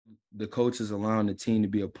the coaches allowing the team to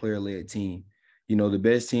be a player-led team. The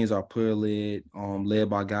best teams are player-led, led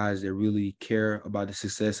by guys that really care about the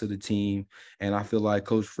success of the team. And I feel like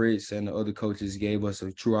Coach Fritz and the other coaches gave us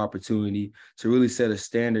a true opportunity to really set a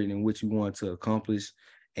standard in which we want to accomplish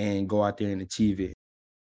and go out there and achieve it.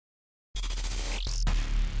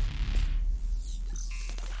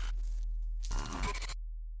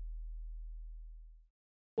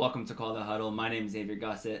 Welcome to Call The Huddle. My name is Xavier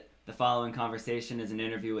Gussett. The following conversation is an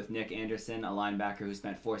interview with Nick Anderson, a linebacker who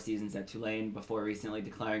spent 4 seasons at Tulane before recently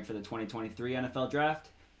declaring for the 2023 NFL Draft.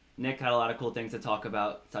 Nick had a lot of cool things to talk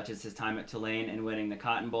about, such as his time at Tulane and winning the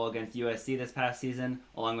Cotton Bowl against USC this past season,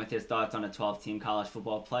 along with his thoughts on a 12-team college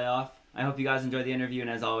football playoff. I hope you guys enjoyed the interview, and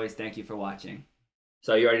as always, thank you for watching.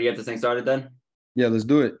 So you ready to get this thing started then? Yeah, let's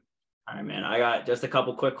do it. All right, man. I got just a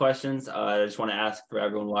couple quick questions. I just want to ask for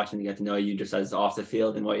everyone watching to get to know you just as off the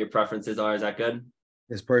field and what your preferences are. Is that good?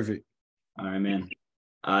 It's perfect. All right, man.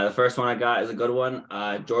 The first one I got is a good one.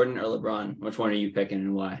 Jordan or LeBron? Which one are you picking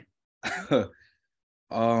and why?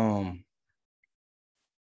 I'm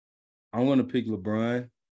gonna pick LeBron.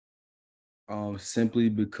 Simply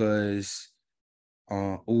because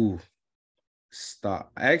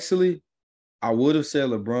stop. Actually, I would have said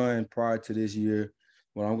LeBron prior to this year,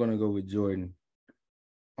 but I'm gonna go with Jordan.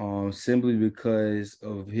 Simply because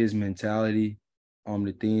of his mentality,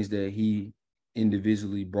 the things that he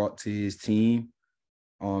individually brought to his team,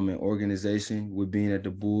 and organization with being at the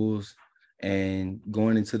Bulls. And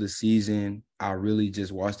going into the season, I really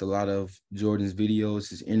just watched a lot of Jordan's videos,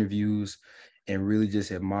 his interviews, and really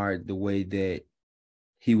just admired the way that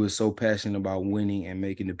he was so passionate about winning and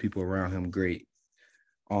making the people around him great.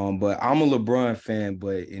 But I'm a LeBron fan,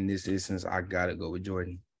 but in this instance, I gotta go with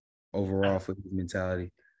Jordan overall for his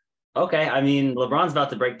mentality. Okay, I mean LeBron's about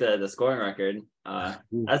to break the scoring record. I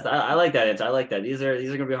like that answer. I like that. These are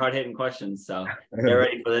gonna be hard hitting questions. So get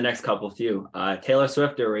ready for the next few. Taylor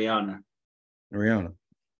Swift or Rihanna? Rihanna.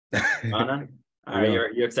 Rihanna. All right,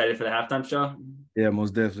 you're excited for the halftime show? Yeah,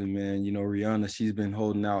 most definitely, man. Rihanna, she's been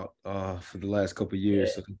holding out for the last couple of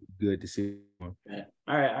years, so it's good to see her. Yeah.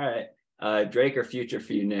 All right. Drake or Future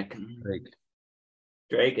for you, Nick?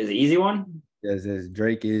 Drake is an easy one? Yes,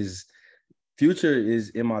 Drake is. Future is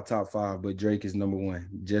in my top 5, but Drake is number 1,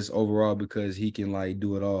 just overall because he can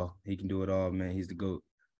do it all. He can do it all, man. He's the GOAT.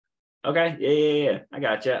 Okay, yeah. I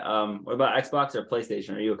gotcha. What about Xbox or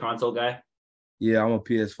PlayStation? Are you a console guy? Yeah, I'm a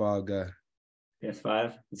PS5 guy.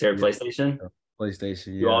 PS5? Is there a PlayStation? PlayStation,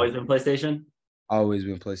 yeah. You always been PlayStation? Always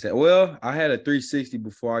been PlayStation. Well, I had a 360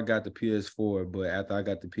 before I got the PS4, but after I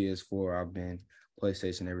got the PS4, I've been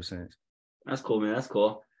PlayStation ever since. That's cool, man. That's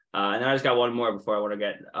cool. And then I just got one more before I want to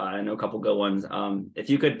get, I know a couple good ones. If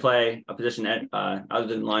you could play a position other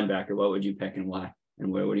than linebacker, what would you pick and why?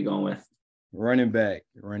 And what are you going with? Running back,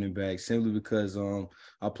 simply because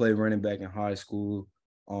I played running back in high school.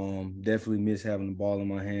 Definitely miss having the ball in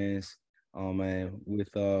my hands. And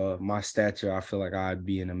with my stature, I feel like I'd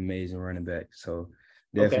be an amazing running back. So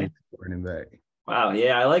definitely running back. Wow,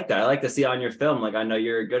 yeah, I like that. I like to see on your film. I know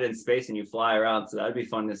you're good in space and you fly around, so that'd be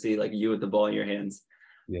fun to see you with the ball in your hands.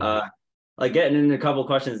 Yeah. Getting into a couple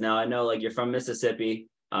questions now. I know you're from Mississippi.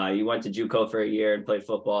 You went to JUCO for a year and played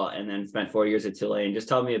football, and then spent 4 years at Tulane. Just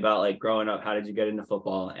tell me about growing up. How did you get into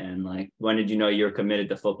football, and when did you know you were committed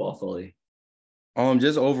to football fully?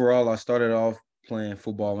 Just overall, I started off playing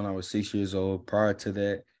football when I was 6 years old. Prior to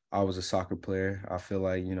that, I was a soccer player. I feel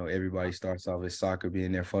like everybody starts off with soccer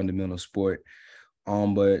being their fundamental sport.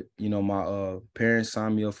 But my parents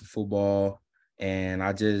signed me up for football, and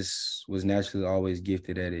I just was naturally always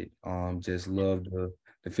gifted at it. Just loved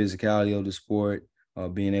the physicality of the sport,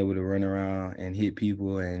 being able to run around and hit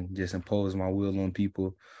people and just impose my will on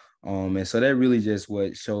people. And so that really just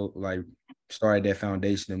started that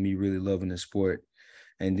foundation of me really loving the sport.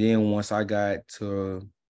 And then once I got to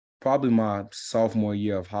probably my sophomore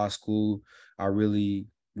year of high school, I really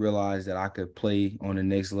realized that I could play on the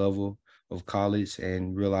next level of college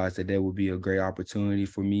and realized that would be a great opportunity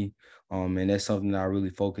for me. And that's something that I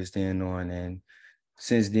really focused in on. And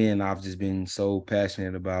since then, I've just been so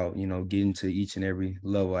passionate about, getting to each and every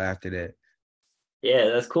level after that. Yeah,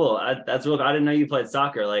 that's cool. That's real. I didn't know you played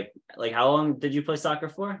soccer. How long did you play soccer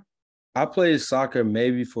for? I played soccer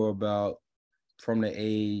maybe for about from the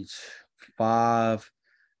age 5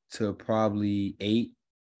 to probably 8.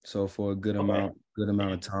 So for a good amount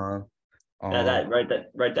of time.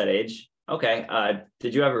 That age. Okay.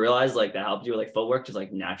 Did you ever realize that helped you with footwork, just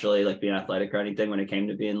naturally being athletic or anything when it came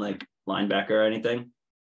to being linebacker or anything?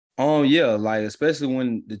 Yeah, especially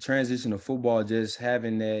when the transition to football, just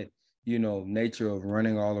having that, nature of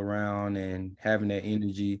running all around and having that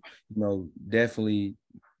energy, definitely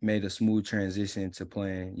made a smooth transition to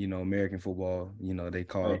playing, American football. They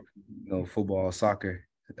call, football soccer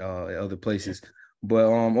other places. But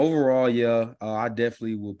overall, yeah, I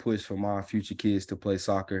definitely will push for my future kids to play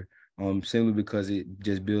soccer. Simply because it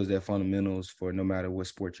just builds their fundamentals for no matter what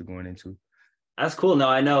sport you're going into. That's cool. No,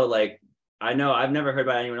 I know I've never heard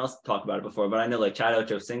about anyone else talk about it before, but I know like Chad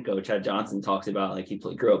Johnson talks about like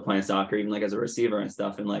grew up playing soccer, even like as a receiver and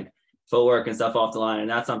stuff, and like footwork and stuff off the line. And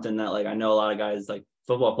that's something that like I know a lot of guys like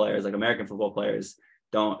football players, like American football players,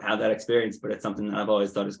 don't have that experience, but it's something that I've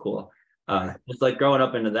always thought is cool. Right. Just like growing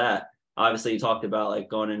up into that. Obviously, you talked about like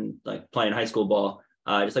going and like playing high school ball.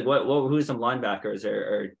 Just like who are some linebackers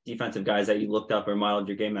or defensive guys that you looked up or modeled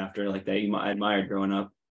your game after, like that you admired growing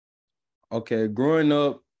up? Okay, growing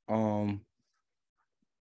up, I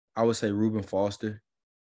would say Reuben Foster.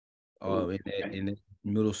 Ooh, okay. In that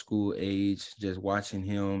middle school age, just watching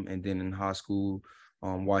him, and then in high school,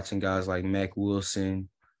 watching guys like Mac Wilson,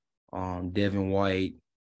 Devin White,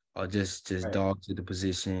 just Right. dogs at the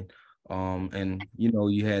position. And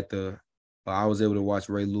you had I was able to watch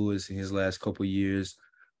Ray Lewis in his last couple years,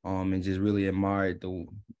 and just really admired the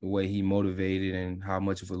way he motivated and how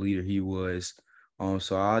much of a leader he was.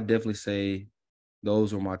 So I definitely say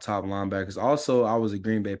those were my top linebackers. Also, I was a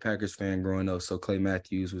Green Bay Packers fan growing up, so Clay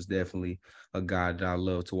Matthews was definitely a guy that I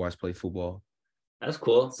loved to watch play football. That's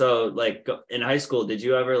cool. So like in high school, did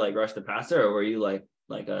you ever like rush the passer or were you like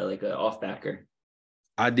a off backer?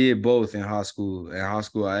 I did both in high school. In high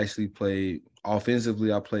school, I actually played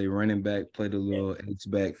offensively. I played running back, played a Yeah. little H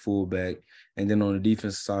back, fullback, and then on the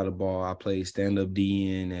defensive side of the ball, I played stand up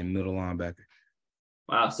DN and middle linebacker.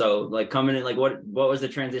 Wow. So like coming in, like what was the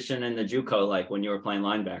transition in the JUCO like when you were playing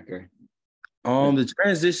linebacker? The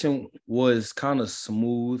transition was kind of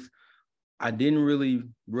smooth. I didn't really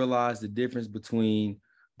realize the difference between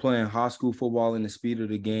playing high school football and the speed of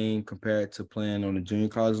the game compared to playing on the junior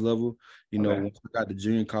college level. Okay. Once I got to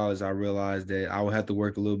junior college, I realized that I would have to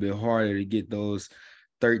work a little bit harder to get those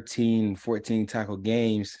 13, 14 tackle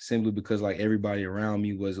games simply because like everybody around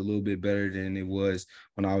me was a little bit better than it was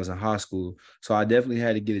when I was in high school. So I definitely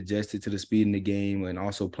had to get adjusted to the speed in the game and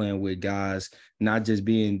also playing with guys, not just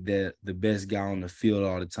being the best guy on the field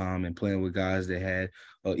all the time and playing with guys that had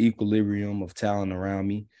an equilibrium of talent around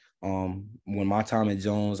me. When my time at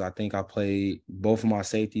Jones, I think I played both of my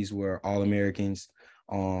safeties were All-Americans.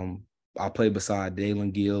 I played beside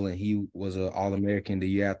Dalen Gill, and he was an All-American the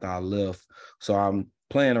year after I left. So I'm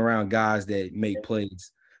playing around guys that make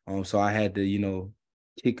plays. So I had to,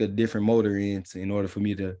 kick a different motor in order for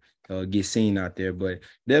me to get seen out there. But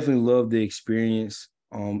definitely love the experience.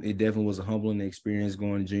 It definitely was a humbling experience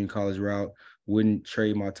going the junior college route. Wouldn't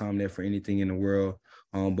trade my time there for anything in the world.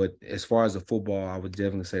 But as far as the football, I would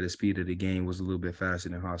definitely say the speed of the game was a little bit faster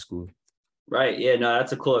than high school. Right. Yeah, no,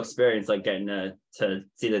 that's a cool experience, like getting to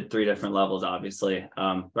see the three different levels, obviously.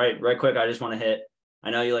 Right quick, I just want to hit. I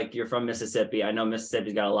know you're from Mississippi. I know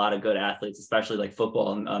Mississippi's got a lot of good athletes, especially like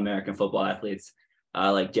football, American football athletes.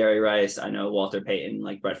 Like Jerry Rice, I know Walter Payton,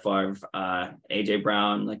 like Brett Favre, AJ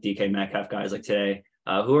Brown, like DK Metcalf, guys like today.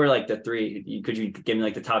 Who are like the three? Could you give me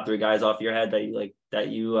like the top three guys off your head that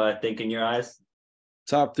you think in your eyes?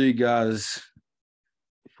 Top three guys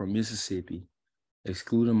from Mississippi,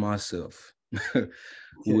 excluding myself,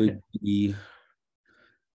 would be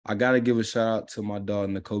I gotta give a shout out to my dog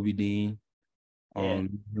N'Kobe Dean. Yeah.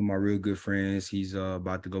 My real good friends. He's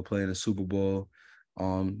about to go play in the Super Bowl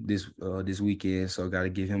this weekend, so I gotta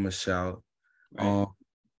give him a shout. Right. Um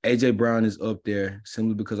AJ Brown is up there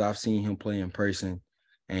simply because I've seen him play in person,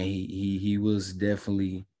 and he was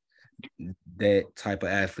definitely that type of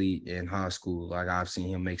athlete in high school. Like I've seen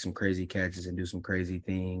him make some crazy catches and do some crazy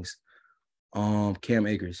things. Cam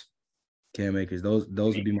Akers. Cam Akers. Those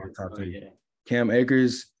would be my top Oh three. yeah. Cam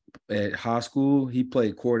Akers at high school, he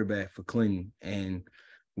played quarterback for Clinton, and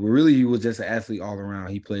really he was just an athlete all around.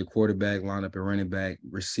 He played quarterback, lineup, and running back,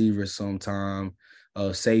 receiver sometime,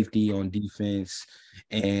 safety on defense,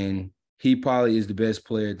 and he probably is the best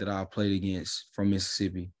player that I played against from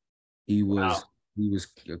Mississippi. He was Wow. he was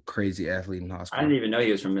a crazy athlete in high I didn't school. even know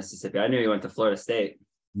he was from Mississippi. I knew he went to Florida State.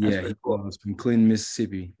 That's Yeah, pretty he cool. was from Clinton,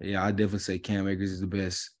 Mississippi. Yeah, I definitely say Cam Akers is the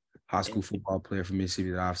best high Yeah. school football player from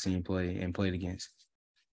Mississippi that I've seen play and played against.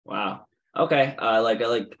 Wow. Okay.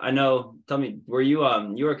 Like I know. Tell me, you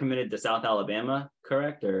were committed to South Alabama,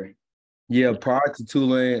 correct? Or Yeah, prior to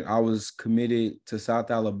Tulane, I was committed to South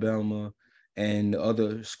Alabama, and the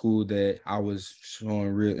other school that I was showing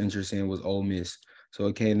real interest in was Ole Miss. So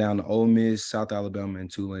it came down to Ole Miss, South Alabama, and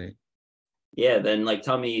Tulane. yeah, then like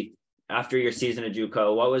tell me after your season at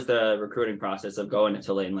JUCO, what was the recruiting process of going to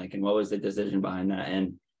Tulane like, and what was the decision behind that,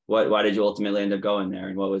 and why did you ultimately end up going there,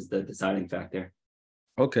 and what was the deciding factor?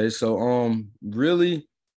 Okay, so really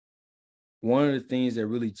one of the things that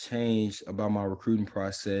really changed about my recruiting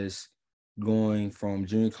process going from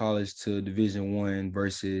junior college to Division 1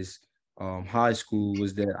 versus high school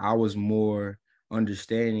was that I was more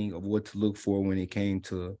understanding of what to look for when it came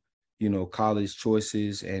to, college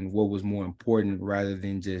choices and what was more important rather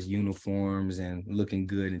than just uniforms and looking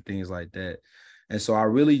good and things like that. And so I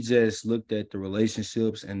really just looked at the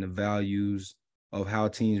relationships and the values of how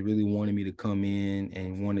teams really wanted me to come in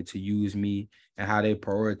and wanted to use me and how they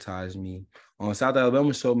prioritized me. South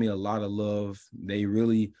Alabama showed me a lot of love. They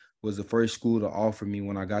really was the first school to offer me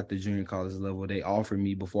when I got to junior college level. They offered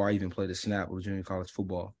me before I even played a snap of junior college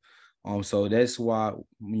football. So that's why,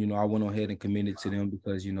 I went ahead and committed to them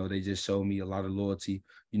because, they just showed me a lot of loyalty,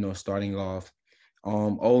 starting off.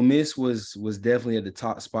 Ole Miss was definitely at the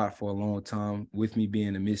top spot for a long time with me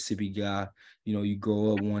being a Mississippi guy. You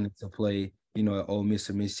grow up wanting to play, at Ole Miss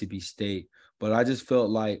or Mississippi State. But I just felt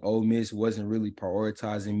like Ole Miss wasn't really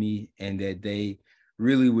prioritizing me and that they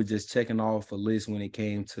really were just checking off a list when it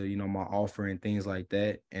came to, my offer and things like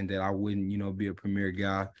that. And that I wouldn't, be a premier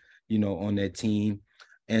guy, on that team.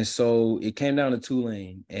 And so it came down to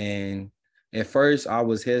Tulane. And at first I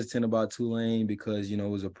was hesitant about Tulane because, it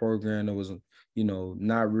was a program that was,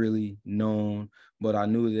 not really known, but I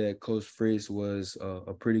knew that Coach Fritz was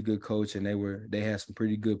a pretty good coach and they had some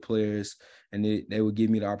pretty good players and they would give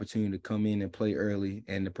me the opportunity to come in and play early.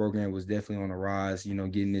 And the program was definitely on the rise,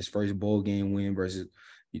 getting this first bowl game win versus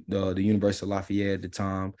the University of Lafayette at the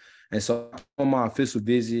time. And so on my official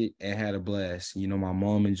visit and had a blast. My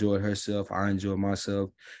mom enjoyed herself. I enjoyed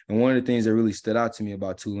myself. And one of the things that really stood out to me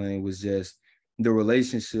about Tulane was just the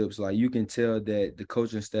relationships. Like you can tell that the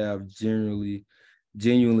coaching staff genuinely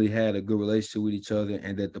had a good relationship with each other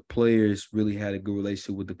and that the players really had a good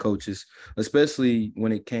relationship with the coaches, especially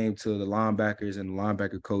when it came to the linebackers and the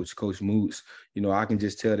linebacker coach, Coach Moots. I can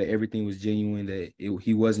just tell that everything was genuine, that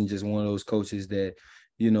he wasn't just one of those coaches that,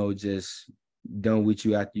 just done with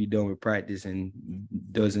you after you're done with practice and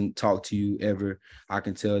doesn't talk to you ever. I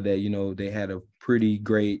can tell that, they had a pretty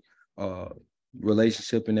great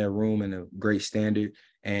relationship in that room and a great standard.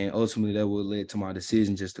 And ultimately that would lead to my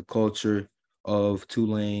decision, just the culture of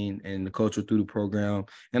Tulane and the culture through the program,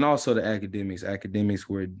 and also the academics. Academics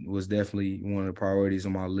was definitely one of the priorities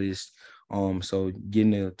on my list. So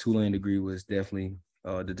getting a Tulane degree was definitely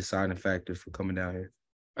the deciding factor for coming down here.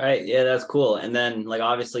 Right. Yeah, that's cool. And then like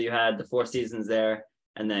obviously you had the 4 seasons there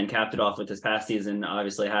and then capped it off with this past season.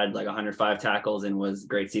 Obviously had like 105 tackles and was a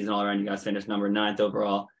great season all around. You guys finished number 9th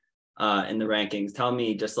overall in the rankings. Tell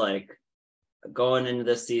me just like going into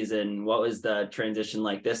this season, what was the transition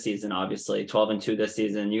like this season? Obviously 12-2 this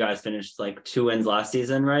season. You guys finished like 2 wins last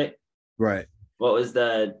season, right? Right. What was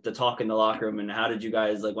the talk in the locker room and how did you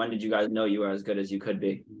guys like when did you guys know you were as good as you could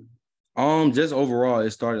be? Just overall,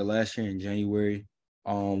 it started last year in January.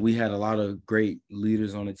 We had a lot of great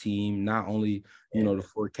leaders on the team, not only, the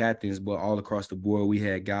 4 captains, but all across the board. We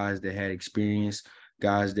had guys that had experience,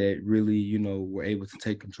 guys that really, were able to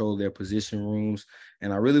take control of their position rooms.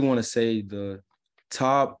 And I really want to say the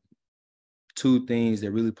top 2 things that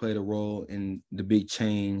really played a role in the big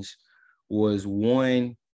change was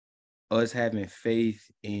one, us having faith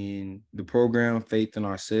in the program, faith in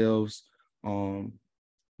ourselves, um,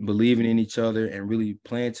 believing in each other and really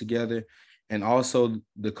playing together. And also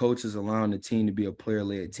the coaches allowing the team to be a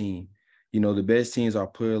player-led team. The best teams are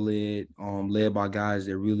player-led, led by guys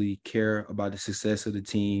that really care about the success of the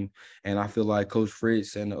team. And I feel like Coach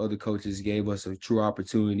Fritz and the other coaches gave us a true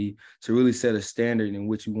opportunity to really set a standard in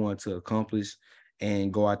which we want to accomplish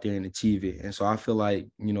and go out there and achieve it. And so I feel like,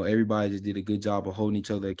 everybody just did a good job of holding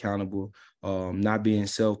each other accountable, not being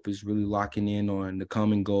selfish, really locking in on the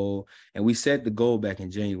common goal. And we set the goal back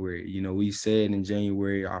in January. We said in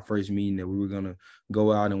January, our first meeting, that we were going to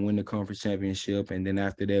go out and win the conference championship. And then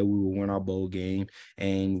after that, we would win our bowl game.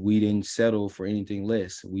 And we didn't settle for anything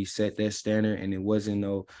less. We set that standard, and it wasn't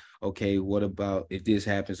no, okay, what about if this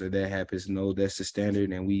happens or that happens? No, that's the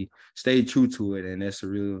standard. And we stayed true to it. And that's a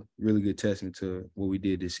really good testament to what we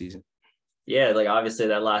did this season. Yeah, like obviously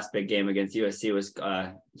that last big game against USC was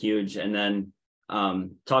huge. And then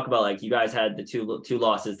talk about like you guys had the two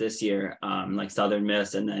losses this year, like Southern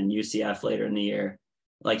Miss and then UCF later in the year.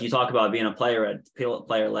 Like you talk about being a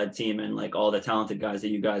player led team and like all the talented guys that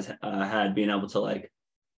you guys had being able to like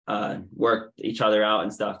work each other out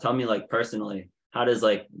and stuff. Tell me like personally, how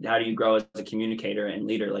do you grow as a communicator and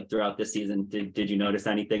leader like throughout this season? Did you notice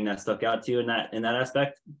anything that stuck out to you in that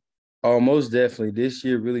aspect? Oh, most definitely. This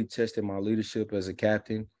year really tested my leadership as a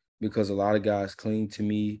captain because a lot of guys cling to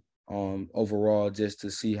me overall just to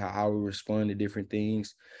see how I would respond to different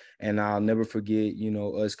things. And I'll never forget,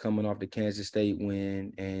 us coming off the Kansas State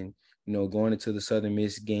win and, going into the Southern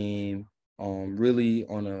Miss game, really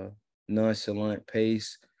on a nonchalant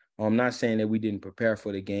pace. I'm not saying that we didn't prepare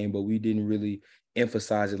for the game, but we didn't really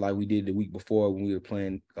emphasize it like we did the week before when we were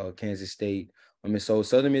playing Kansas State. And so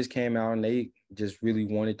Southern Miss came out and they just really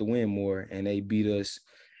wanted to win more, and they beat us.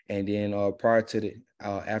 And then prior to the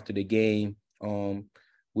after the game,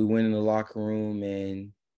 we went in the locker room,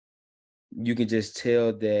 and you can just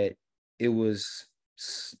tell that it was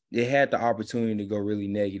it had the opportunity to go really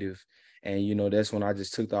negative. And that's when I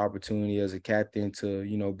just took the opportunity as a captain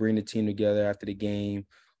to bring the team together after the game,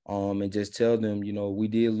 and just tell them, we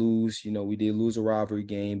did lose a rivalry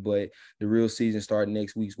game, but the real season started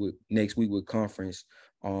next week with conference.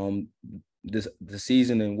 um the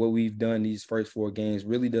season and what we've done these first 4 games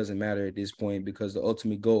really doesn't matter at this point, because the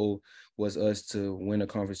ultimate goal was us to win a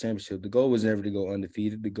conference championship. The goal was never to go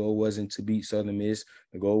undefeated. The goal wasn't to beat Southern Miss.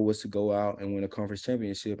 The goal was to go out and win a conference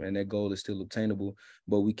championship, and that goal is still obtainable.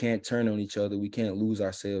 But we can't turn on each other. We can't lose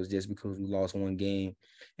ourselves just because we lost 1 game.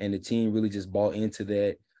 And the team really just bought into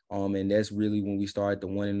that. And that's really when we started the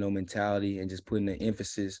 1-0 mentality and just putting the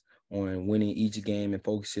emphasis on winning each game and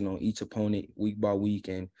focusing on each opponent week by week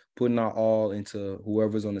and putting our all into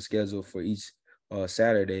whoever's on the schedule for each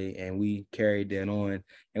Saturday. And we carried that on,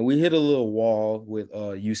 and we hit a little wall with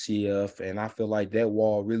UCF. And I feel like that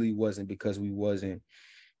wall really wasn't because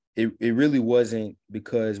it really wasn't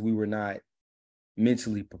because we were not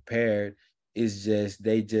mentally prepared. It's just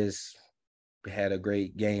they just had a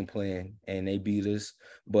great game plan and they beat us.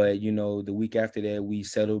 But the week after that, we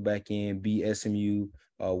settled back in, beat SMU,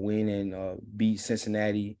 win and beat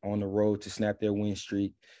Cincinnati on the road to snap their win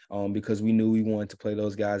streak, because we knew we wanted to play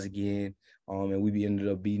those guys again. And we ended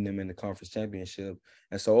up beating them in the conference championship.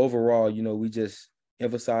 And so overall, we just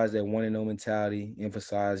emphasized that 1-0 mentality,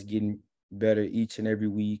 emphasized getting better each and every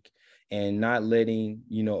week, and not letting,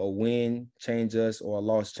 a win change us or a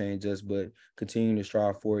loss change us, but continuing to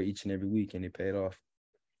strive for it each and every week, and it paid off.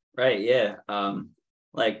 Right. Yeah.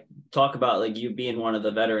 Like talk about like you being one of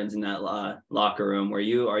the veterans in that locker room. Are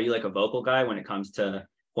you like a vocal guy when it comes to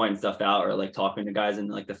pointing stuff out or like talking to guys in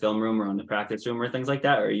like the film room or on the practice room or things like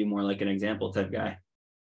that? Or are you more like an example type guy?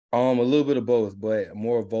 A little bit of both, but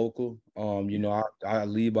more vocal. I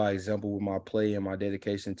lead by example with my play and my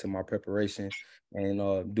dedication to my preparation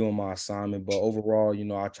and doing my assignment. But overall,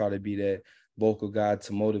 I try to be that vocal guy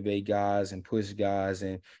to motivate guys and push guys,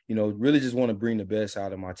 and really just want to bring the best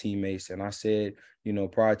out of my teammates. And I said,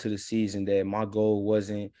 prior to the season, that my goal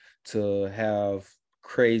wasn't to have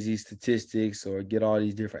crazy statistics or get all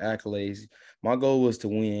these different accolades. My goal was to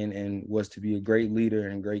win and was to be a great leader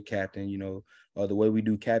and great captain. The way we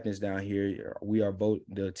do captains down here,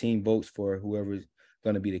 the team votes for whoever's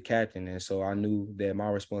going to be the captain. And so I knew that my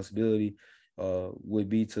responsibility would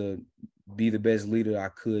be to be the best leader I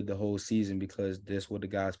could the whole season, because that's what the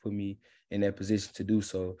guys put me in that position to do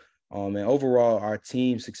so. And overall, our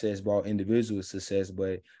team success brought individual success,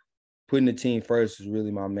 but putting the team first was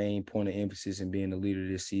really my main point of emphasis in being the leader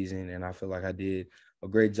this season. And I feel like I did a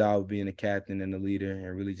great job of being the captain and the leader,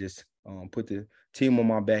 and really just put the team on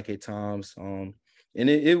my back at times. And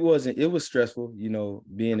it was stressful,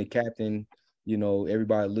 being a captain.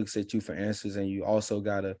 Everybody looks at you for answers, and you also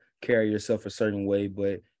got to carry yourself a certain way.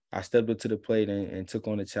 But I stepped up to the plate and took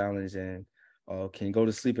on the challenge, and can go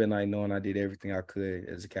to sleep at night knowing I did everything I could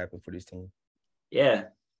as a captain for this team. Yeah.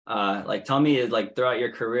 Like tell me like throughout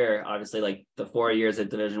your career, obviously like the 4 years of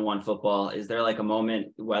Division I football, is there like a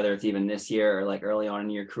moment, whether it's even this year or like early on in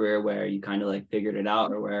your career, where you kind of like figured it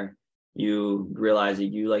out or where you realized that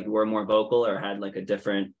you like were more vocal or had like a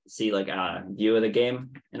different view of the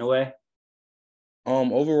game in a way?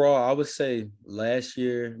 Overall, I would say last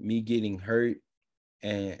year, me getting hurt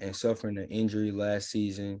and suffering an injury last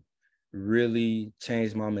season really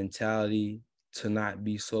changed my mentality to not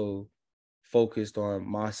be so focused on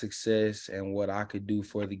my success and what I could do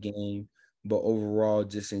for the game, but overall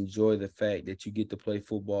just enjoy the fact that you get to play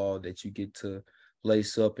football, that you get to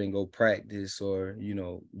lace up and go practice or,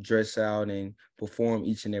 dress out and perform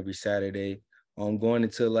each and every Saturday. Going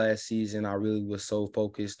into last season, I really was so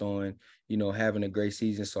focused on, having a great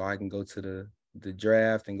season so I can go to the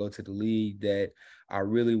draft and go to the league, that I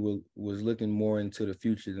really was looking more into the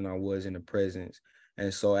future than I was in the present.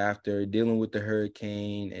 And so after dealing with the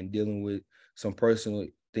hurricane and dealing with some personal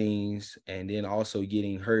things, and then also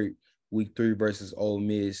getting hurt week 3 versus Ole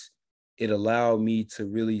Miss, it allowed me to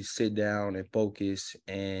really sit down and focus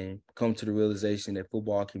and come to the realization that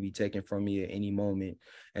football can be taken from me at any moment.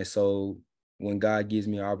 And so when God gives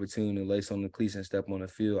me an opportunity to lace on the cleats and step on the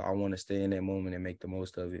field, I want to stay in that moment and make the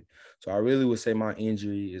most of it. So I really would say my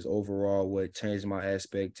injury is overall what changed my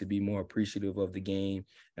aspect to be more appreciative of the game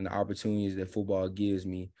and the opportunities that football gives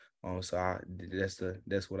me. That's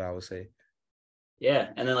what I would say. Yeah,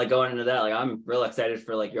 and then like going into that, like I'm real excited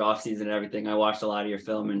for like your off season and everything. I watched a lot of your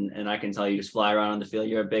film, and I can tell you just fly around on the field.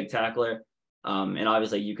 You're a big tackler, and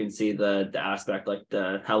obviously you can see the aspect like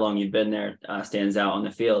the how long you've been there stands out on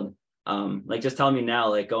the field. Like just tell me now,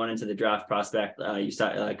 like going into the draft prospect, you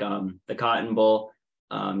said like the Cotton Bowl.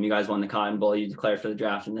 You guys won the Cotton Bowl. You declared for the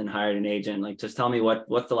draft and then hired an agent. Like just tell me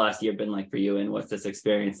what's the last year been like for you, and what's this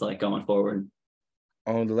experience like going forward?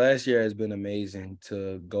 The last year has been amazing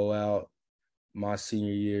to go out my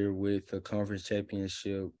senior year with a conference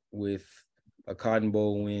championship, with a Cotton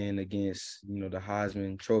Bowl win against, the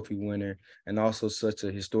Heisman Trophy winner, and also such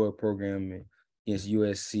a historic program against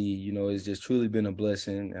USC. It's just truly been a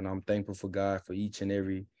blessing, and I'm thankful for God for each and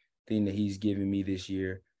every thing that He's given me this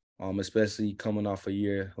year. Especially coming off a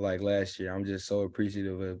year like last year, I'm just so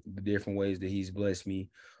appreciative of the different ways that He's blessed me.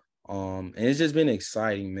 And it's just been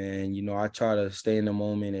exciting, man. I try to stay in the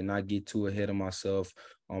moment and not get too ahead of myself.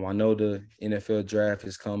 I know the NFL draft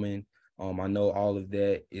is coming. I know all of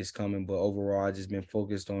that is coming, but overall, I just been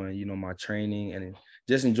focused on, my training and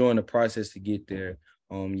just enjoying the process to get there.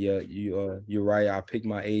 Yeah, you're right. I picked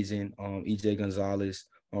my agent, EJ Gonzalez.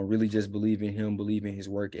 Really just believe in him, believe in his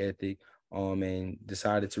work ethic. And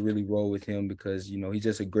decided to really roll with him because, he's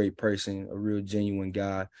just a great person, a real genuine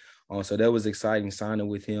guy. So that was exciting signing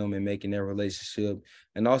with him and making that relationship.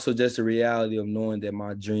 And also just the reality of knowing that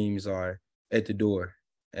my dreams are at the door.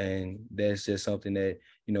 And that's just something that,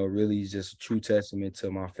 really is just a true testament to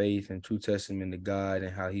my faith and true testament to God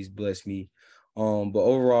and how He's blessed me. But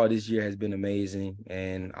overall, this year has been amazing.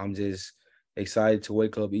 And I'm just excited to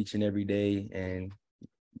wake up each and every day and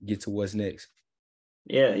get to what's next.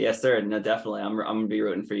 Yeah, yes, sir. No, definitely. I'm gonna be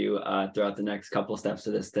rooting for you throughout the next couple steps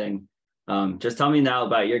of this thing. Just tell me now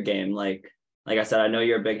about your game. Like I said, I know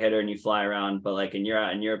you're a big hitter and you fly around, but like in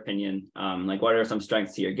your opinion, like what are some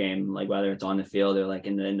strengths to your game? Like whether it's on the field or like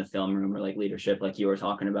in the film room or like leadership, like you were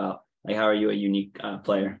talking about. Like how are you a unique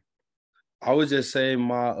player? I would just say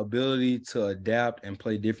my ability to adapt and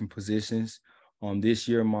play different positions. This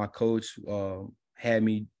year, my coach had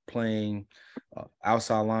me playing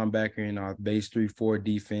outside linebacker in our base 3-4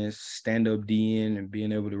 defense, stand up DN, and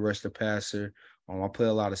being able to rush the passer. I play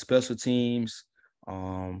a lot of special teams.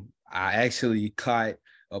 I actually caught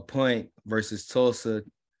a punt versus Tulsa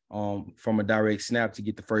from a direct snap to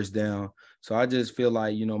get the first down. So I just feel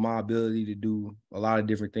like, my ability to do a lot of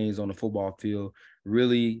different things on the football field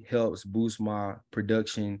really helps boost my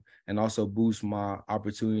production and also boost my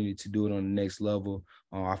opportunity to do it on the next level.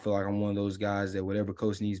 I feel like I'm one of those guys that whatever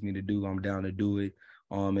coach needs me to do, I'm down to do it.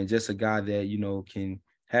 And just a guy that,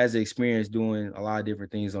 has the experience doing a lot of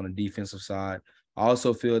different things on the defensive side. I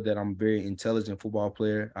also feel that I'm a very intelligent football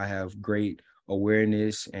player. I have great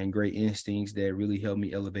awareness and great instincts that really help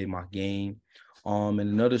me elevate my game. And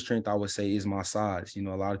another strength I would say is my size. A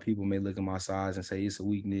lot of people may look at my size and say it's a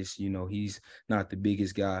weakness. He's not the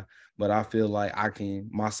biggest guy, but I feel like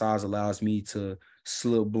my size allows me to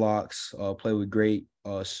slip blocks, play with great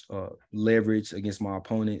leverage against my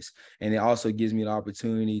opponents. And it also gives me the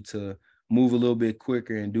opportunity to move a little bit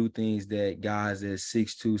quicker and do things that guys at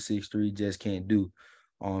 6'2", 6'3" just can't do.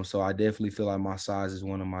 So I definitely feel like my size is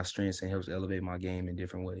one of my strengths and helps elevate my game in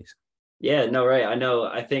different ways. Yeah, no, right. I know.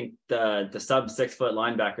 I think the sub 6 foot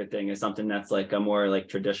linebacker thing is something that's like a more like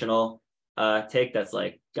traditional take. That's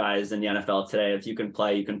like guys in the NFL today. If you can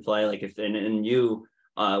play, you can play. Like if and you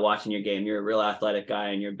watching your game, you're a real athletic guy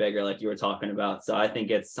and you're bigger, like you were talking about. So I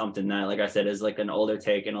think it's something that, like I said, is like an older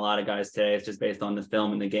take, and a lot of guys today it's just based on the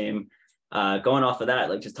film and the game. Going off of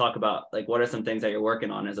that, like just talk about like what are some things that you're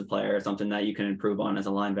working on as a player, or something that you can improve on as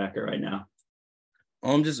a linebacker right now.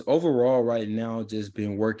 Just overall right now, just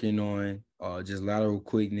been working on just lateral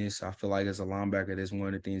quickness. I feel like as a linebacker, that's one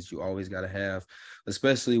of the things you always got to have,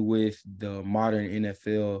 especially with the modern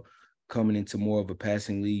NFL coming into more of a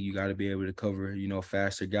passing league. You got to be able to cover,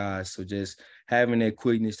 faster guys. So just having that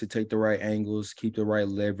quickness to take the right angles, keep the right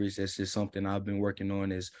leverage. That's just something I've been working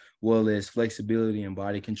on, as well as flexibility and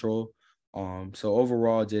body control. So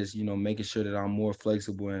overall, just making sure that I'm more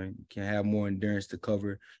flexible and can have more endurance to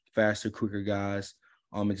cover faster, quicker guys.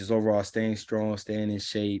 And just overall staying strong, staying in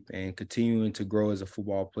shape, and continuing to grow as a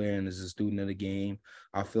football player and as a student of the game.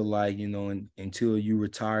 I feel like, until you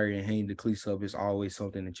retire and hang the cleats up, it's always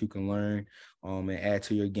something that you can learn and add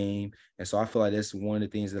to your game. And so I feel like that's one of the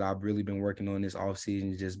things that I've really been working on this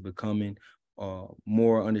offseason, just becoming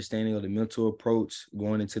more understanding of the mental approach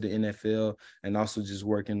going into the NFL, and also just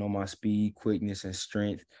working on my speed, quickness, and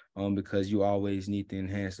strength, because you always need to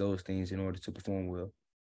enhance those things in order to perform well.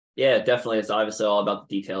 Yeah, definitely. It's obviously all about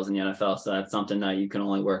the details in the NFL, so that's something that you can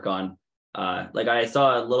only work on. Like I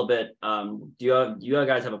saw a little bit. You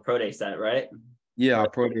guys have a pro day set, right? Yeah, our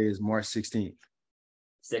pro day is March 16th.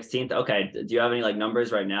 16th. Okay. Do you have any like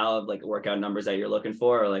numbers right now of like workout numbers that you're looking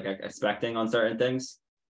for or like expecting on certain things?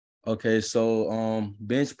 Okay, so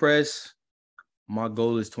bench press, my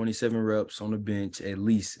goal is 27 reps on the bench, at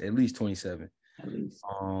least 27. At least.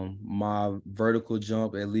 My vertical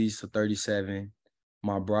jump at least a 37.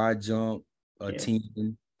 My broad jump a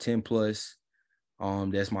Yeah. 10 plus.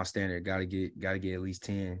 That's my standard. Gotta get at least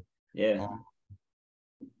 10. Yeah. Um,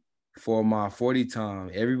 for my 40 time,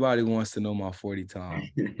 everybody wants to know my 40 time.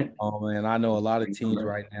 And I know a lot of teams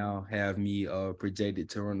right now have me projected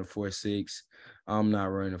to run the 4.6. I'm not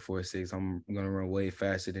running the 4.6. I'm gonna run way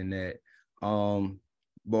faster than that.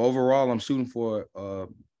 But overall, I'm shooting for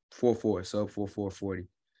 4.4, sub 4.440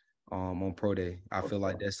 on pro day. I feel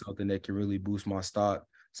like that's something that can really boost my stock,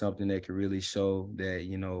 something that can really show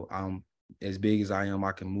that, I'm as big as I am,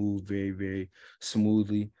 I can move very, very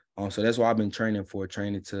smoothly. So that's why I've been training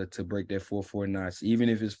to break that 4.49. Even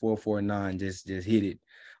if it's 4.49, just hit it.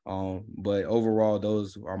 But overall,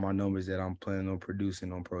 those are my numbers that I'm planning on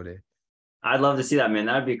producing on pro day. I'd love to see that, man.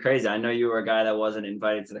 That'd be crazy. I know you were a guy that wasn't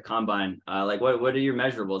invited to the combine. Like what are your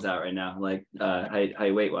measurables at right now? Like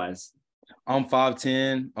height weight wise? I'm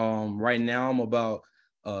 5'10". Right now I'm about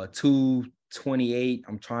 228.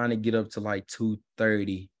 I'm trying to get up to like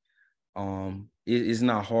 230. It's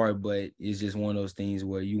not hard, but it's just one of those things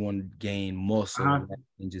where you want to gain muscle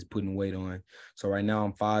and just putting weight on. So right now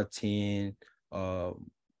I'm 5'10", around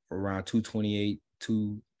 228,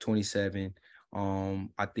 227.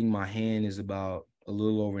 I think my hand is about a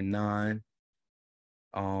little over 9.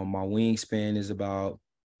 My wingspan is about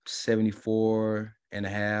 74 and a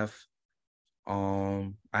half. I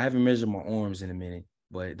haven't measured my arms in a minute,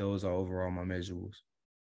 but those are overall my measurables.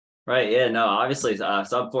 Right. Yeah. No. Obviously,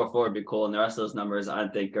 sub 4.4 would be cool, and the rest of those numbers I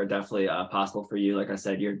think are definitely possible for you. Like I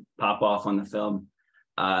said, you're pop off on the film.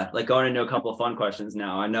 Like going into a couple of fun questions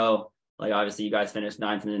now. I know, like obviously, you guys finished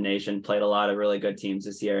 9th in the nation, played a lot of really good teams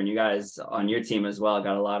this year, and you guys on your team as well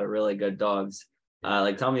got a lot of really good dogs.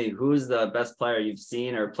 Like, tell me who's the best player you've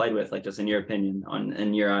seen or played with, like just in your opinion, on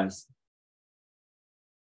in your eyes.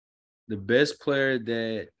 The best player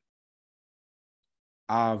that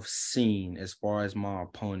I've seen as far as my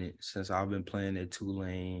opponent since I've been playing at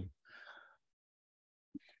Tulane,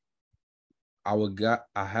 I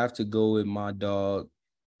have to go with my dog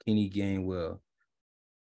Kenny Gainwell.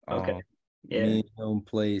 Okay. Um, Yeah. Me and him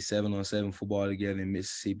played 7-on-7 football together in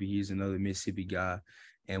Mississippi. He's another Mississippi guy,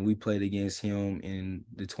 and we played against him in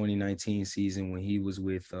the 2019 season when he was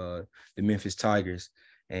with the Memphis Tigers.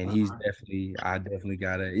 And I definitely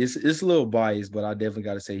gotta. It's a little biased, but I definitely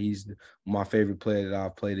gotta say he's my favorite player that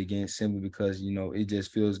I've played against, simply because it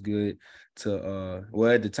just feels good to.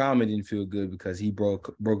 Well, at the time it didn't feel good because he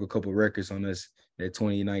broke a couple records on us that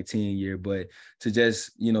 2019 year, but to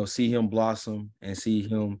just see him blossom and see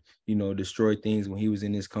him destroy things when he was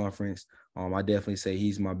in this conference. I definitely say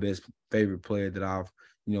he's my best favorite player that I've,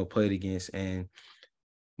 played against. And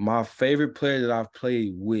my favorite player that I've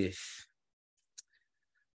played with,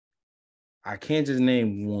 I can't just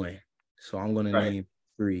name one. So I'm gonna Right. name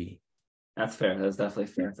 3. That's fair. That's definitely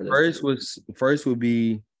fair for this team. First would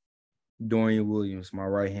be Dorian Williams, my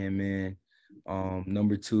right hand man.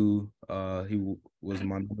 Number 2, was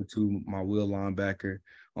my number 2, my will linebacker.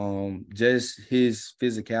 Just his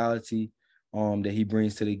physicality, that he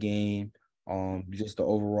brings to the game. Just the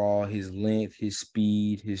overall, his length, his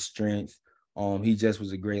speed, his strength. He just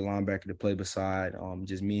was a great linebacker to play beside.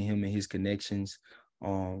 Just me and him and his connections.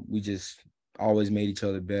 We just always made each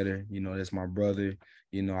other better. That's my brother.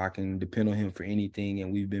 I can depend on him for anything,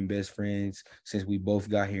 and we've been best friends since we both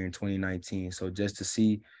got here in 2019. So just to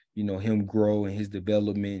see, him grow and his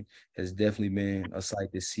development has definitely been a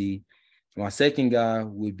sight to see. My second guy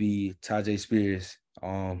would be Tajay Spears.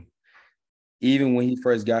 Even when he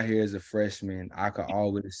first got here as a freshman, I could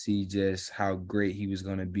always see just how great he was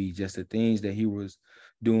going to be. Just the things that he was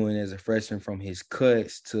doing as a freshman, from his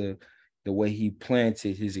cuts to the way he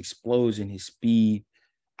planted, his explosion, his speed.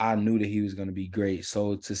 I knew that he was going to be great.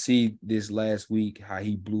 So to see this last week, how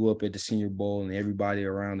he blew up at the Senior Bowl and everybody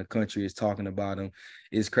around the country is talking about him,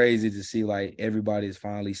 it's crazy to see like everybody is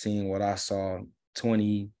finally seeing what I saw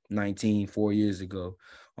 2019, 4 years ago.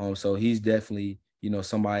 So he's definitely,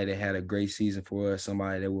 somebody that had a great season for us,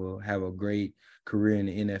 somebody that will have a great career in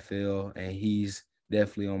the NFL, and he's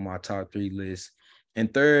definitely on my top 3 list.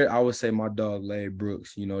 And third, I would say my dog Larry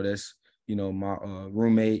Brooks. That's my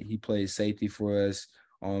roommate. He plays safety for us.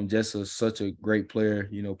 Just such a great player.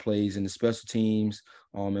 Plays in the special teams.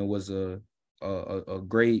 And was a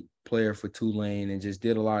great player for Tulane and just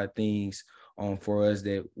did a lot of things for us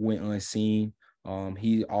that went unseen.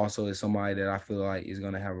 He also is somebody that I feel like is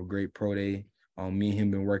gonna have a great pro day. Me and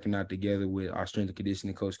him been working out together with our strength and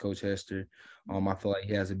conditioning coach, Coach Hester. I feel like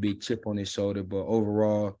he has a big chip on his shoulder, but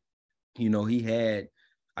overall, I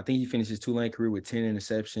think he finished his Tulane career with 10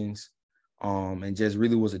 interceptions, and just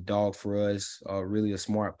really was a dog for us, really a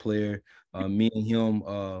smart player. Me and him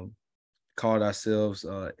called ourselves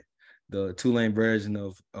the Tulane version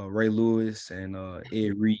of Ray Lewis and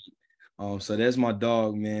Ed Reed. So that's my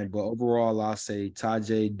dog, man. But overall, I'll say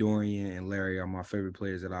Tajay, Dorian, and Larry are my favorite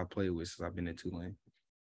players that I've played with since I've been in Tulane.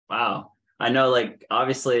 Wow. I know, like,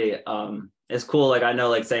 obviously, it's cool. Like, I know,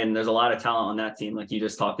 like, saying there's a lot of talent on that team. Like, you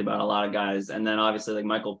just talked about a lot of guys. And then obviously, like,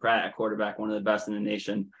 Michael Pratt at quarterback, one of the best in the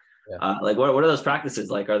nation. Yeah. Like, what are those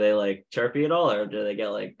practices like? Are they, like, chirpy at all? Or do they get,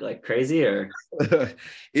 like crazy? Or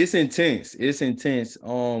It's intense. It's intense.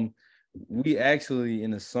 We actually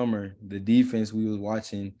in the summer, the defense we was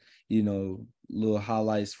watching, little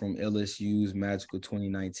highlights from LSU's magical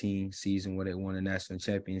 2019 season where they won a national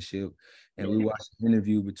championship. And we watched an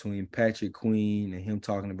interview between Patrick Queen and him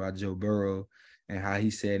talking about Joe Burrow and how he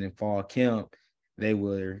said in fall camp they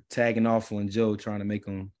were tagging off on Joe, trying to make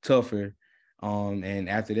him tougher. And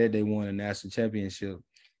after that, they won a national championship.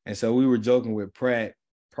 And so we were joking with Pratt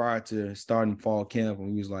prior to starting fall camp,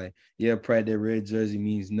 and we was like, yeah, Pratt, that red jersey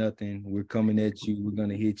means nothing. We're coming at you. We're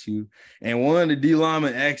gonna hit you. And one of the D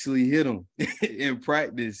linemen actually hit him in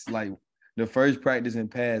practice, like the first practice in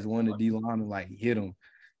pass. One of the D linemen like hit him,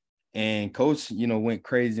 and coach, went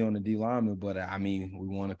crazy on the D lineman. But I mean, we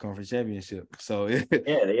won a conference championship, so yeah.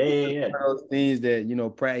 One of those things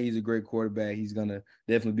that Pratt, he's a great quarterback. He's gonna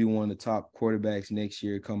definitely be one of the top quarterbacks next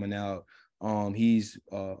year coming out. He's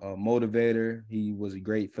a motivator. He was a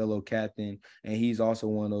great fellow captain, and he's also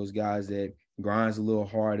one of those guys that grinds a little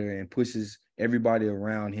harder and pushes everybody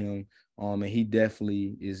around him. And he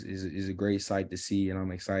definitely is a great sight to see, and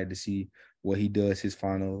I'm excited to see what he does his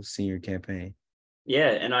final senior campaign. Yeah,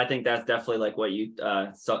 and I think that's definitely like what you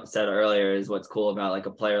said earlier is what's cool about like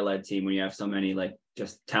a player-led team when you have so many like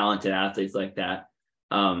just talented athletes like that.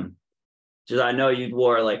 Just I know you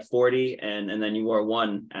wore like 40 and then you wore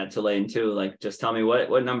 1 at Tulane too. Like, just tell me what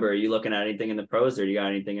number are you looking at? Anything in the pros, or do you got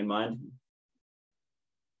anything in mind?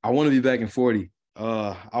 I want to be back in 40.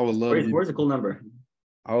 I would love to be. Where's a cool number?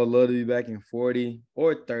 I would love to be back in 40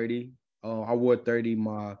 or 30. I wore 30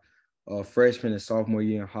 my freshman and sophomore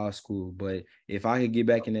year in high school, but if I could get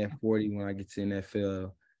back in that 40 when I get to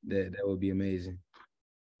NFL, that would be amazing.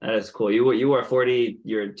 That is cool. You wore 40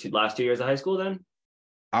 your last 2 years of high school then?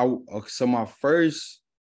 So my first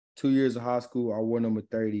 2 years of high school, I wore number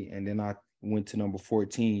 30, and then I went to number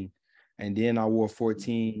 14. And then I wore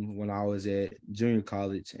 14 when I was at junior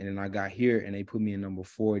college. And then I got here and they put me in number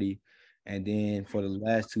 40. And then for the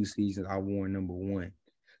last 2 seasons, I wore number 1.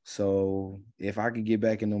 So if I could get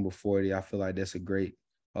back in number 40, I feel like that's a great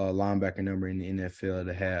linebacker number in the NFL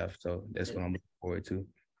to have. So that's what I'm looking forward to.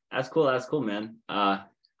 That's cool. That's cool, man.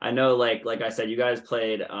 I know, like I said, you guys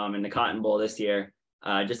played in the Cotton Bowl this year.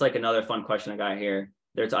 Just like another fun question I got here.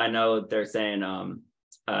 I know they're saying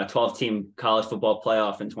 12-team college football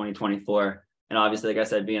playoff in 2024. And obviously, like I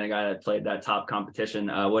said, being a guy that played that top competition,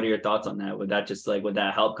 what are your thoughts on that? Would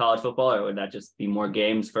that help college football, or would that just be more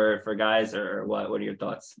games for guys, or what? What are your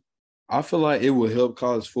thoughts? I feel like it will help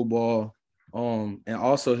college football, and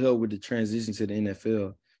also help with the transition to the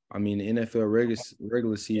NFL. I mean, the NFL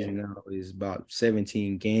regular season now is about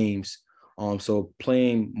 17 games. So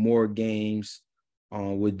playing more games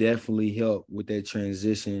would definitely help with that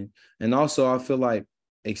transition. And also, I feel like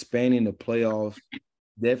expanding the playoffs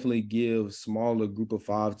definitely gives smaller group of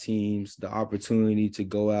 5 teams the opportunity to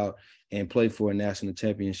go out and play for a national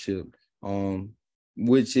championship,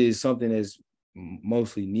 which is something that's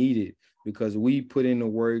mostly needed because we put in the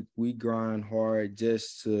work, we grind hard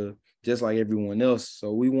just like everyone else.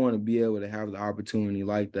 So we want to be able to have the opportunity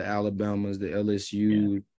like the Alabamas, the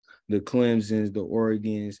LSU, the Clemsons, the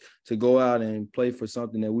Oregons, to go out and play for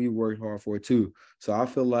something that we worked hard for too. So I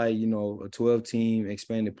feel like, a 12-team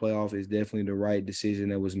expanded playoff is definitely the right decision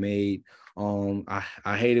that was made. I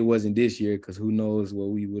hate it wasn't this year because who knows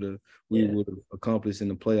what we would have accomplished in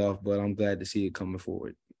the playoff, but I'm glad to see it coming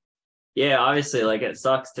forward. Yeah, obviously, like it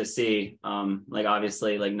sucks to see, like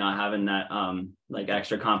obviously, like not having that, like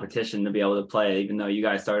extra competition to be able to play, even though you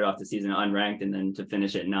guys started off the season unranked and then to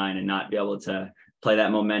finish at 9 and not be able to play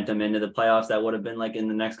that momentum into the playoffs that would have been like in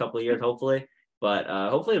the next couple of years, hopefully. but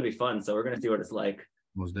hopefully it'll be fun. So we're gonna see what it's like.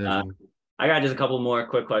 Most Uh, definitely. I got just a couple more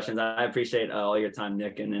quick questions. I appreciate all your time,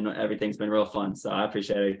 Nick, and everything's been real fun. So I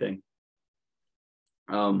appreciate everything.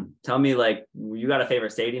 Tell me, like, you got a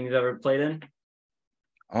favorite stadium you've ever played in?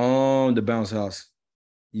 The bounce house,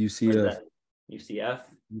 Where's UCF. that? UCF.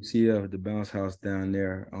 UCF, the bounce house down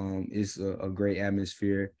there. It's a great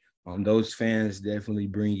atmosphere. Those fans definitely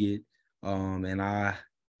bring it. And I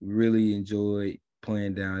really enjoyed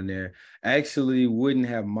playing down there. Actually, wouldn't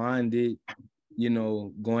have minded,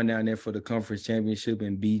 going down there for the conference championship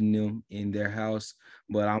and beating them in their house.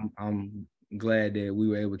 But I'm glad that we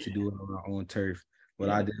were able to do it on our own turf. But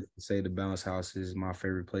I Yeah, definitely say the bounce house is my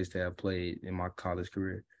favorite place to have played in my college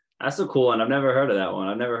career. that's a cool one. I've never heard of that one.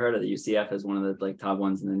 I've never heard of the UCF as one of the like top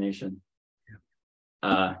ones in the nation.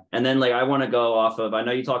 And then like I want to go off of. I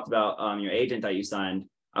know you talked about your agent that you signed.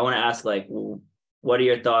 I want to ask like, what are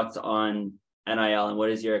your thoughts on NIL and what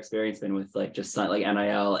has your experience been with like just like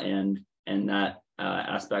NIL and that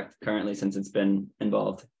aspect currently since it's been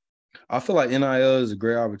involved? I feel like NIL is a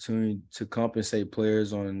great opportunity to compensate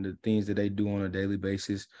players on the things that they do on a daily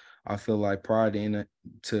basis. I feel like prior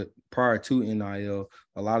to NIL,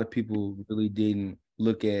 a lot of people really didn't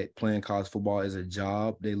look at playing college football as a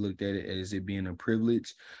job. They looked at it as it being a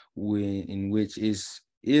privilege, in which is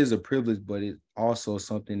a privilege, but it's also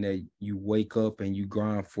something that you wake up and you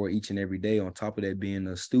grind for each and every day. On top of that, being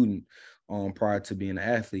a student, prior to being an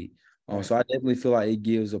athlete. Right. So I definitely feel like it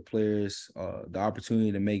gives the players the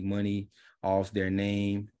opportunity to make money off their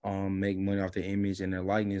name, make money off their image and their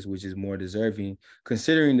likeness, which is more deserving,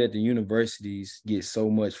 considering that the universities get so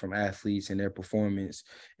much from athletes and their performance,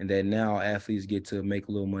 and that now athletes get to make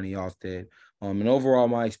a little money off that. And overall,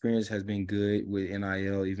 my experience has been good with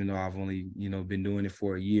NIL, even though I've only, been doing it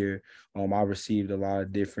for a year. I received a lot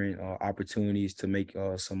of different opportunities to make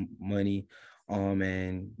some money.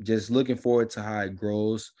 And just looking forward to how it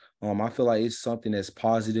grows. I feel like it's something that's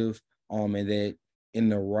positive, and that in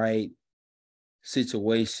the right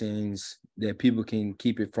situations that people can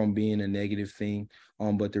keep it from being a negative thing.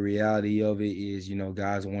 But the reality of it is,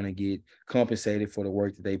 guys want to get compensated for the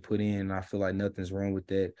work that they put in. And I feel like nothing's wrong with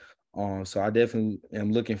that. So I definitely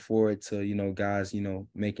am looking forward to, guys,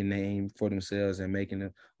 making name for themselves and making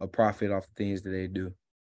a profit off the things that they do.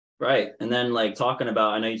 Right. And then like talking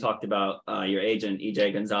about, I know you talked about your agent,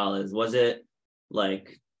 EJ Gonzalez. Was it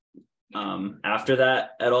like after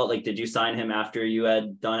that at all? Like, did you sign him after you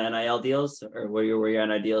had done NIL deals, or were your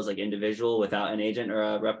NIL deals like individual without an agent or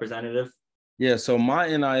a representative? Yeah, so my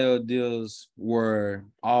NIL deals were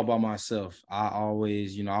all by myself. I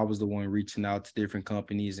always, I was the one reaching out to different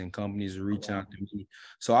companies and companies were Oh, reaching wow. out to me.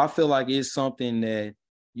 So I feel like it's something that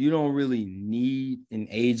you don't really need an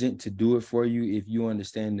agent to do it for you if you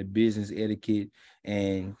understand the business etiquette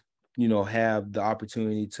and, have the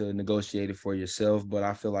opportunity to negotiate it for yourself. But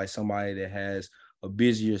I feel like somebody that has a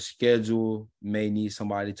busier schedule may need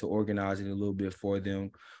somebody to organize it a little bit for them.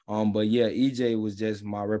 But yeah, EJ was just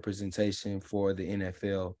my representation for the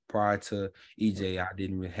NFL. Prior to EJ, I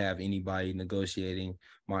didn't really have anybody negotiating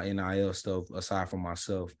my NIL stuff aside from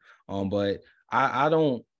myself. But I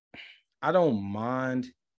don't mind,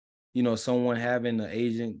 someone having an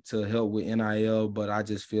agent to help with NIL, but I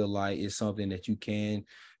just feel like it's something that you can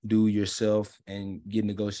do yourself and get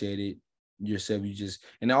negotiated yourself.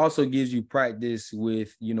 And it also gives you practice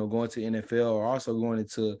with, going to NFL or also going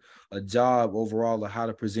into a job overall of how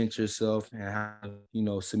to present yourself and how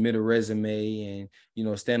to, submit a resume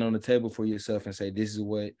and, stand on the table for yourself and say, this is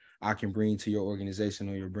what I can bring to your organization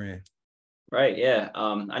or your brand. Right. Yeah.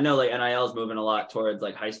 I know like NIL is moving a lot towards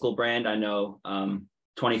like high school brand. I know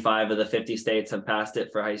 25 of the 50 states have passed it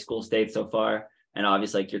for high school states so far. And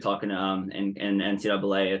obviously like you're talking in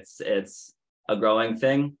NCAA, it's a growing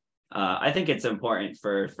thing. I think it's important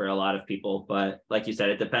for a lot of people, but like you said,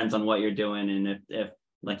 it depends on what you're doing and if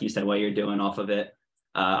like you said, what you're doing off of it.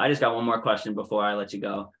 I just got one more question before I let you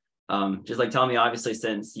go. Just like tell me, obviously,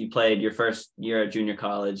 since you played your first year at junior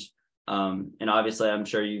college, and obviously I'm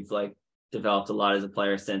sure you've like developed a lot as a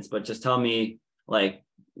player since, but just tell me like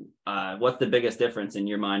what's the biggest difference in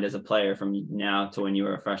your mind as a player from now to when you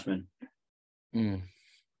were a freshman? Mm.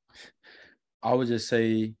 I would just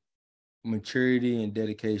say maturity and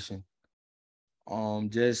dedication.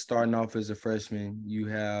 Just starting off as a freshman, you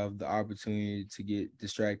have the opportunity to get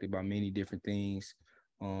distracted by many different things.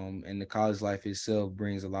 And the college life itself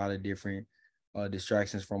brings a lot of different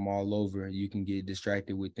distractions from all over. You can get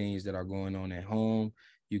distracted with things that are going on at home.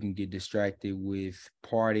 You can get distracted with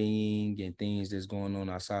partying and things that's going on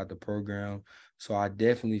outside the program. So I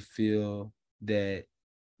definitely feel that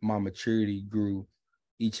my maturity grew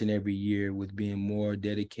each and every year with being more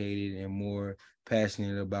dedicated and more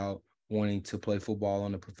passionate about wanting to play football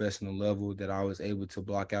on a professional level, that I was able to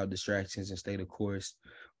block out distractions and stay the course.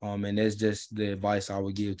 And that's just the advice I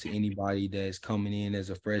would give to anybody that's coming in as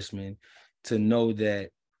a freshman, to know that,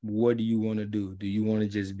 what do you want to do? Do you want to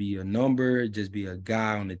just be a number, just be a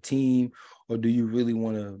guy on the team, or do you really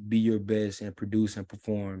want to be your best and produce and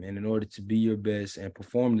perform? And in order to be your best and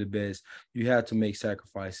perform the best, you have to make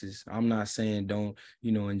sacrifices. I'm not saying don't,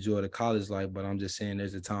 enjoy the college life, but I'm just saying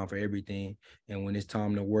there's a time for everything. And when it's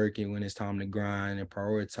time to work and when it's time to grind and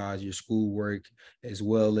prioritize your schoolwork as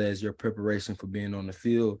well as your preparation for being on the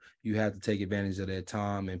field, you have to take advantage of that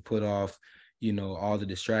time and put off, all the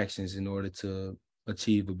distractions in order to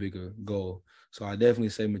achieve a bigger goal. So I definitely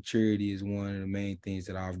say maturity is one of the main things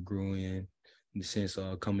that I've grew in the sense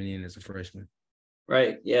of coming in as a freshman.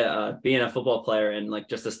 Right. Yeah. Being a football player and like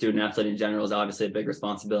just a student athlete in general is obviously a big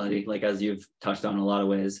responsibility, like as you've touched on in a lot of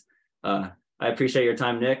ways. I appreciate your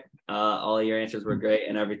time, Nick. All your answers were great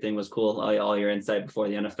and everything was cool. All your insight before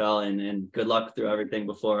the NFL, and good luck through everything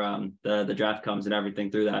before the draft comes and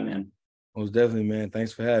everything through that, man. Most definitely, man.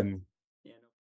 Thanks for having me.